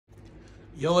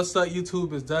Yo, what's up,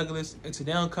 YouTube? It's Douglas, and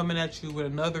today I'm coming at you with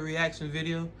another reaction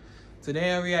video.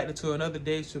 Today I reacted to another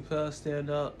Dave Chappelle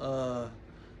stand-up,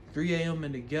 3 a.m.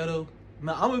 in the Ghetto.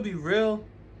 Now, I'm gonna be real,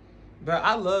 bro.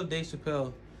 I love Dave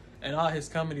Chappelle and all his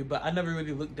comedy, but I never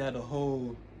really looked at a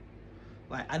whole,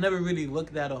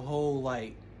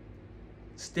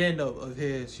 stand-up of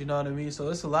his, you know what I mean? So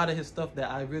it's a lot of his stuff that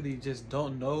I really just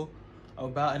don't know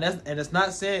about, and it's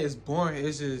not saying it's boring.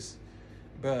 It's just,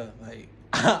 bro, like,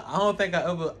 I don't think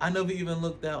I never even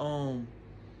looked at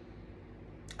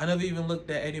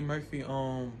Eddie Murphy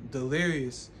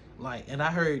Delirious, like, and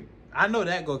I know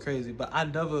that go crazy, but I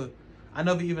never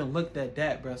even looked at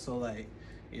that, bro. So like,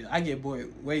 you know, I get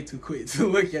bored way too quick to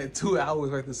look at 2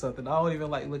 hours worth of something. I don't even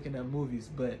like looking at movies,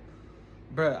 but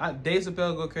bro, Dave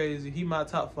Chappelle go crazy. He my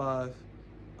top 5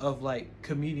 of like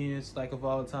comedians like of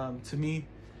all time to me.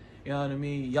 You know what I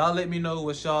mean? Y'all let me know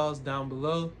what's y'all's down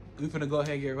below. We're finna go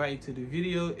ahead and get right into the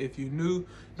video. If you're new,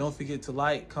 don't forget to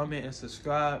like, comment, and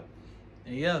subscribe.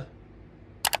 And yeah,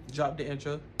 drop the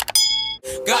intro.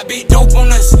 Got big dope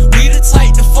on us. We the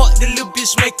type to fuck the little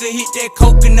bitch, make her hit that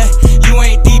coconut. You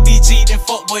ain't DBG, then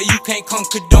fuck, but you can't come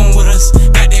condone with us.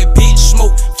 Got that bitch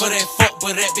smoke for that fuck,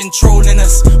 but that been trolling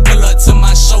us. Pull up to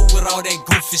my show with all that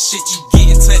goofy shit, you get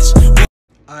in touch.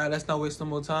 Alright, let's not waste no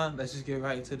more time. Let's just get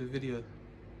right into the video.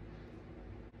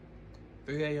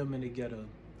 3 a.m. in the Ghetto.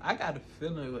 I got a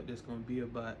feeling what this gonna be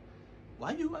about.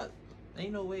 Why you out?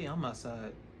 Ain't no way I'm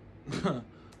outside.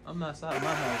 I'm outside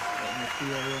my house at 3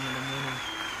 a.m. in the morning.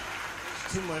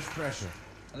 It's too much pressure.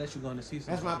 Unless you're going to see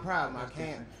something. That's my problem.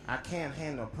 I can't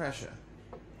handle pressure.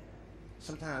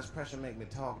 Sometimes pressure make me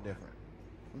talk different.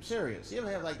 I'm serious. You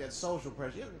ever have like that social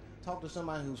pressure? You ever talk to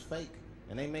somebody who's fake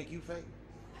and they make you fake?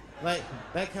 Like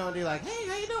that kind of deal, like, hey,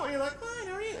 how you doing? You're like, fine,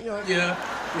 how are you? And you're like, yeah.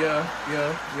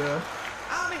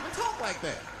 I don't even talk like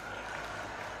that.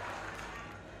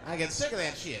 I get sick of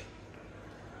that shit.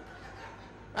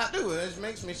 I do. It just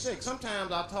makes me sick.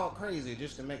 Sometimes I talk crazy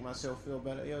just to make myself feel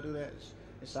better. You ever do that?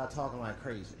 Just start talking like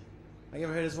crazy. Like, you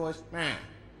ever hear this voice? Man.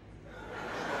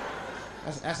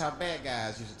 That's how bad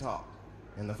guys used to talk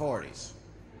in the 40s.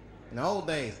 In the old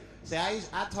days. See, I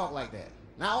talk like that.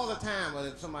 Not all the time, but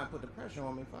if somebody put the pressure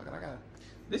on me, fuck it, I gotta.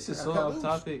 This is so off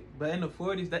topic, but in the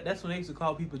 40s, that's when they used to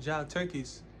call people jive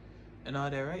turkeys and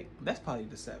all that, right? That's probably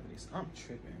the 70s. I'm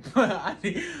tripping.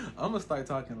 I'm gonna start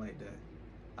talking like that.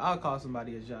 I'll call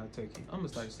somebody a jive turkey. I'm gonna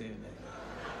start saying that.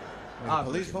 When the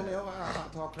police pull me over, I'll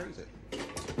talk crazy.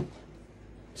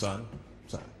 Son.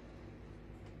 Do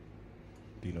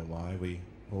you know why we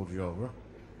pulled you over?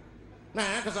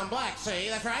 Nah, because I'm black, see?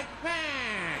 That's right.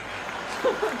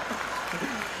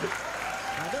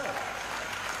 I do it.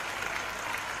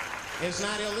 It's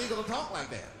not illegal to talk like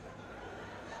that.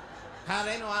 How do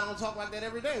they know I don't talk like that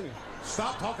every day?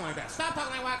 Stop talking like that. Stop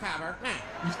talking like white copper. Nah.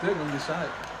 You still gonna get shot.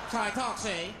 That's how I talk,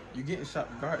 see? You're getting shot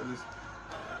regardless.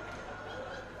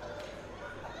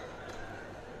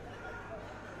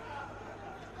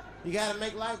 You gotta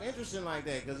make life interesting like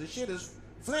that, because the shit is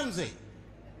flimsy.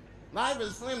 Life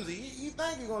is flimsy. You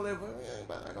think you're gonna live forever,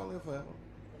 but you're not gonna live forever.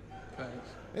 Facts.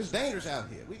 It's dangerous out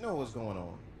here. We know what's going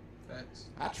on. Facts.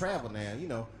 I travel now, you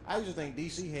know. I used to think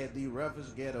D.C. had the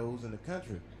roughest ghettos in the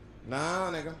country.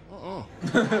 Nah, nigga.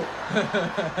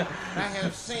 I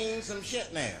have seen some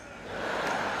shit now.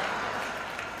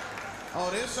 Oh,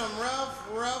 there's some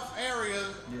rough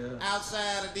areas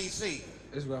outside of D.C.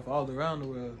 It's rough all around the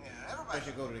world. Yeah, everybody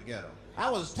should go to the ghetto. I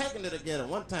was taken to the ghetto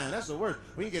one time. That's the worst.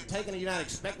 When you get taken and you're not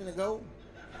expecting to go.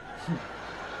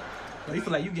 But you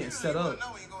feel like you getting set up. No,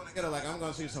 when you go to the ghetto, like, I'm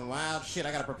going to see some wild shit.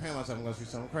 I got to prepare myself. I'm going to see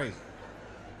something crazy.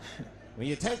 When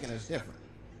you're taken, it's different.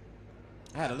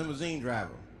 I had a limousine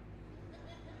driver.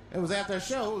 It was after a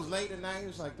show. It was late at night. It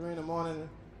was like 3 in the morning.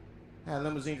 I had a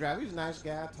limousine driver. He was a nice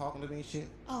guy talking to me and shit.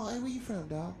 Oh, hey, where you from,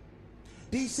 dog?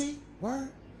 D.C.? Word?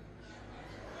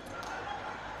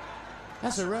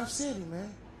 That's a rough city,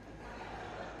 man.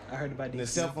 I heard about D.C. D.C.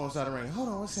 The cell phone started ringing. Hold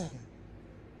on 1 second.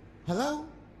 Hello?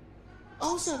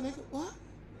 Oh, what's up, nigga? What?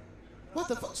 What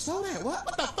the fuck? Slow down. What?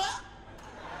 What the fuck?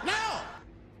 No!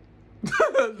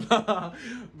 Nah,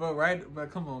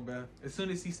 but come on, bro. As soon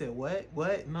as he said, what?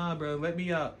 Nah, bro, let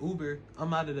me out. Uber.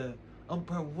 I'm out of the...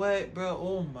 bro, what, bro?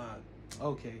 Oh, my...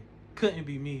 Okay. Couldn't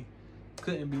be me. No!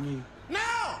 Couldn't be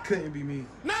me.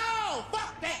 No!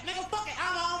 Fuck that, nigga. Fuck it.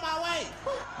 I'm on my way.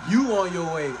 You on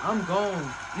your way. I'm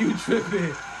gone. You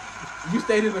tripping. You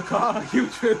stayed in the car. You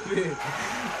tripping.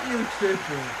 Hey.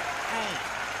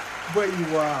 But you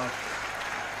wild.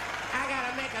 I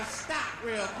gotta make a stop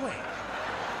real quick.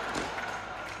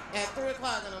 At 3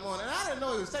 o'clock in the morning. I didn't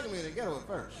know he was taking me to the ghetto at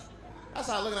first. I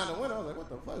started looking out the window. I was like, what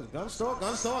the fuck? Gun store,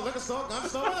 liquor store, gun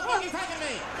store. Where the fuck are you taking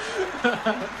me?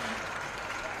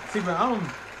 See, bro,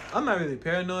 I'm not really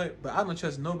paranoid, but I don't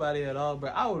trust nobody at all,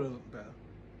 bro. I would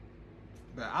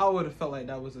have felt like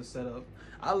that was a setup.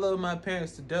 I love my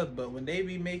parents to death, but when they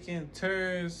be making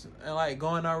turns and like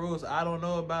going on roads I don't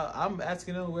know about, I'm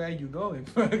asking them, where are you going,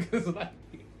 bro? Because like,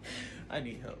 I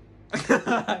need help.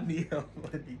 I need help.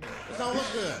 It don't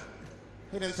look good.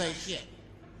 He didn't say shit.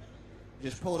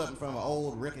 Just pulled up in front of an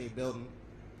old rickety building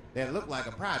that looked like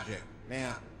a project.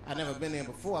 Now, I've never been there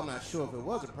before. I'm not sure if it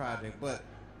was a project, but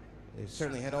it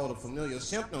certainly had all the familiar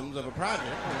symptoms of a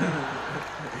project.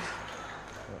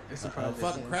 It's a project. A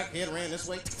fucking crackhead ran this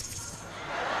way.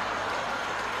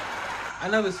 I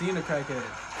never seen a crackhead.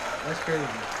 That's crazy.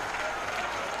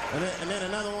 And then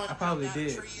another one. I probably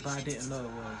did, but I didn't know it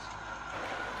was.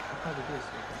 I probably did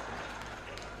see a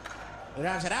crackhead. And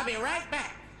I said, I'll be right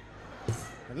back.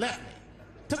 And left me.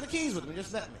 Took the keys with me,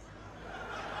 just left me.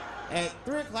 At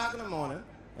 3 o'clock in the morning,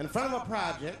 in front of a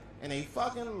project, in a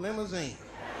fucking limousine.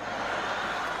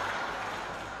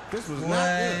 This was not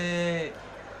good.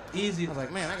 Easy. I was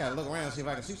like, man, I gotta look around and see if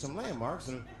I can see some landmarks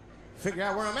and figure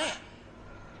out where I'm at.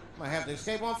 Might have to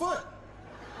escape on foot.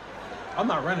 I'm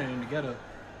not running in the ghetto.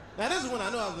 Now, this is when I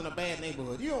knew I was in a bad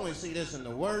neighborhood. You only see this in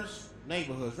the worst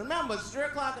neighborhoods. Remember, it's 3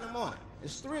 o'clock in the morning.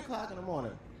 It's 3 o'clock in the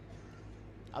morning.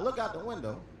 I look out the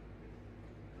window.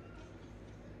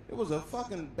 It was a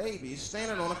fucking baby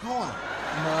standing on a corner.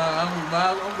 Nah, I'm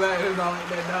glad it's not like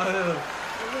that down here.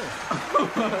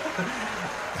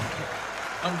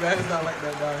 I'm glad it's not like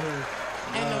that down here.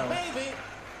 And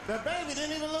the baby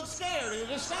didn't even look scared. He was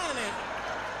just standing there.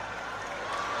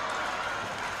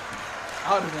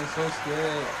 I would have been so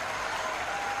scared.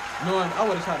 Knowing I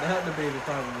would have tried to help the baby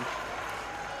probably.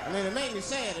 I mean, it made me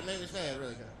sad. It made me sad,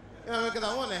 really. You know, because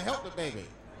I wanted to help the baby.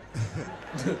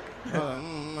 I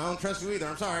don't trust you either.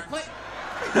 I'm sorry. Click.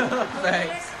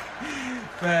 Facts.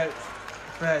 Facts.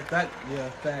 That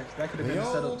could have been a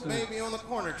setup old too. Baby on the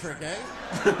corner trick, eh?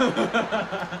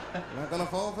 Not gonna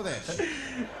fall for that shit.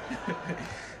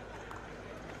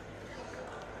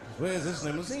 Where's this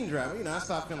limousine driver? You know, I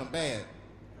start feeling bad.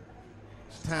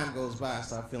 As time goes by, I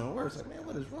start feeling worse. Like, man,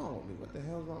 what is wrong with me? What the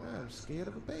hell's wrong? I'm scared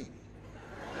of a baby.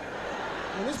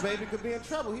 And this baby could be in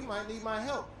trouble. He might need my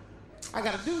help. I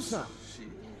gotta do something. Shit.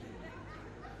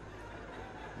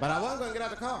 But I wasn't gonna get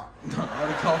out the car. No, I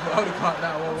would have caught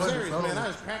that one. I'm serious, man. I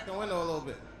just cracked the window a little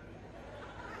bit.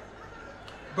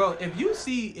 Bro, if you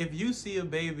see a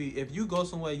baby, if you go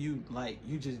somewhere you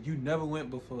never went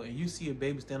before and you see a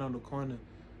baby stand on the corner,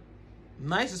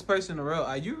 nicest person in the world,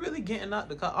 are you really getting out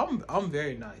the car? I'm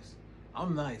very nice.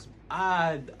 I'm nice.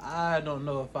 I don't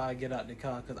know if I get out the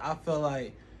car because I feel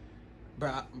like,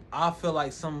 bro, I feel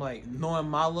like knowing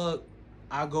my luck,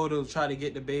 I go to try to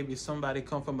get the baby, somebody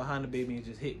come from behind the baby and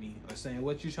just hit me or saying,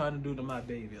 what you trying to do to my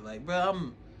baby? Like,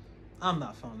 bro, I'm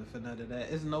not falling for none of that.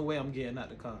 There's no way I'm getting out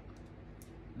the car.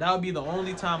 That would be the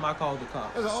only time I call the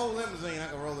cops. There's an old limousine. I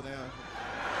can roll it down.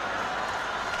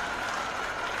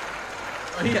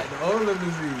 Oh, yeah, the old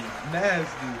limousine.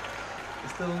 Nasty.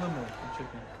 It's still a limo. I'm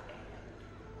tripping.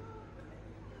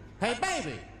 Hey,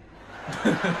 baby.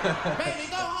 Baby,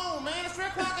 go home, man. It's 3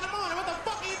 o'clock in the morning. What the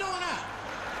fuck are you doing out?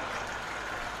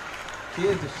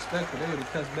 Kids disrespectful. They would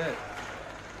have cussed back.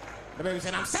 The baby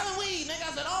said, I'm selling weed, nigga.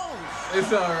 I said, oh.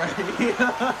 It's all right.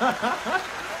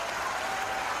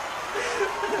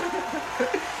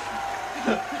 I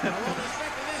wasn't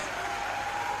expecting that.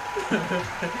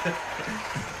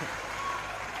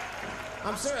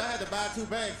 I'm sorry I had to buy 2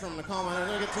 bags from the car. I'm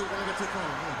gonna get two cones.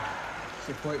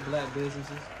 Support black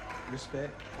businesses.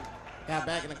 Respect. Got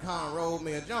back in the car and rolled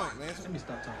me a joint, man. Let me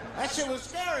stop talking. That shit was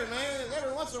scary, man.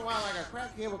 Every once in a while, like a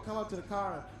crackhead would come up to the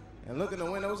car and look in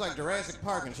the window. It was like Jurassic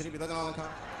Park and shit. He'd be looking all in the car.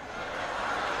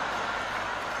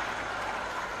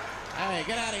 Hey,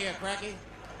 get out of here, cracky.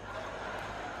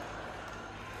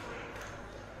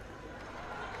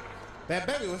 That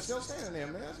baby was still standing there,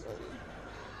 man.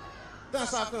 Then I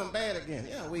started feeling bad again.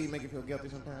 Yeah, weed make you feel guilty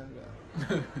sometimes.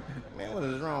 Yeah. Man, what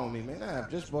is wrong with me, man? I have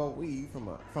just bought weed from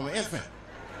an infant.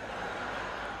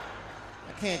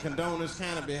 I can't condone this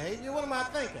kind of behavior. What am I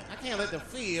thinking? I can't let the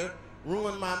fear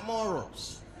ruin my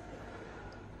morals.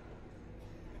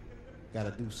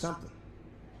 Gotta do something.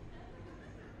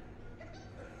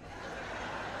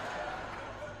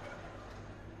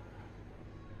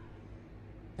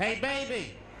 Hey,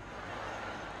 baby.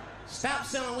 Stop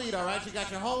selling weed, all right? You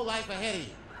got your whole life ahead of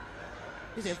you.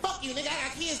 He said, fuck you, nigga. I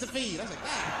got kids to feed. I said,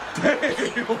 God.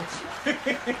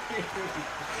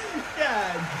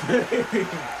 God damn.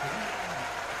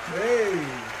 Dang.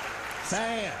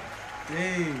 Sam.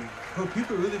 Dang. But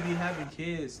people really be having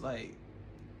kids, like,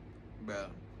 bro.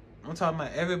 I'm talking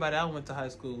about everybody I went to high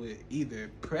school with either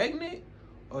pregnant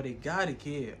Oh, they got a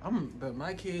kid. But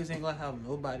my kids ain't gonna have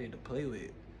nobody to play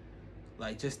with.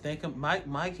 Like, just think of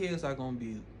my kids are gonna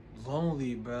be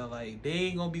lonely, bro. Like, they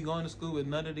ain't gonna be going to school with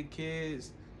none of the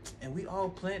kids, and we all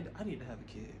planned. I need to have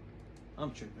a kid.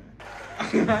 I'm tripping.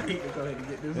 I need to go ahead and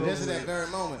get this. And this is that very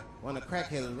moment when the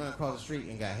crackhead was running across the street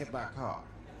and got hit by a car.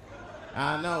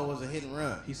 I know it was a hit and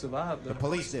run. He survived, though. The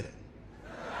police did it.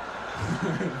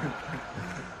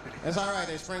 It's all right.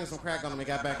 They sprinkled some crack on him and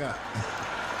got back up.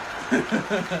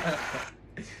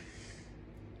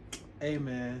 Hey,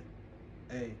 man.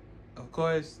 Hey, of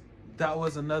course, that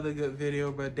was another good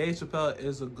video, bro. Dave Chappelle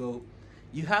is a GOAT.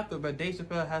 You have to, but Dave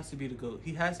Chappelle has to be the GOAT.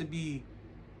 He has to be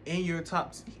in your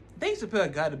top. Dave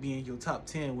Chappelle got to be in your top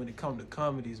 10 when it comes to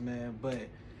comedies, man. But,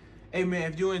 hey,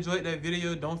 man, if you enjoyed that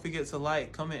video, don't forget to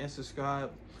like, comment, and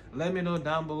subscribe. Let me know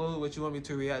down below what you want me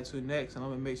to react to next, and I'm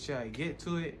going to make sure I get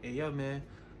to it. And, yeah, man,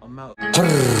 I'm out.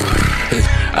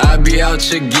 I be out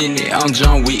here getting it. I'm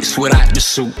John Wicks without the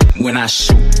suit. When I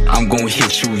shoot, I'm gonna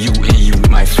hit you, and you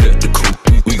might flip the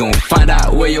coupe. We gon' find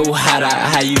out where your hot at,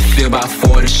 how you feel about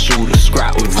 40 shooters.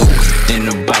 Scrap with boots in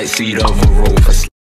the backseat of a Rover.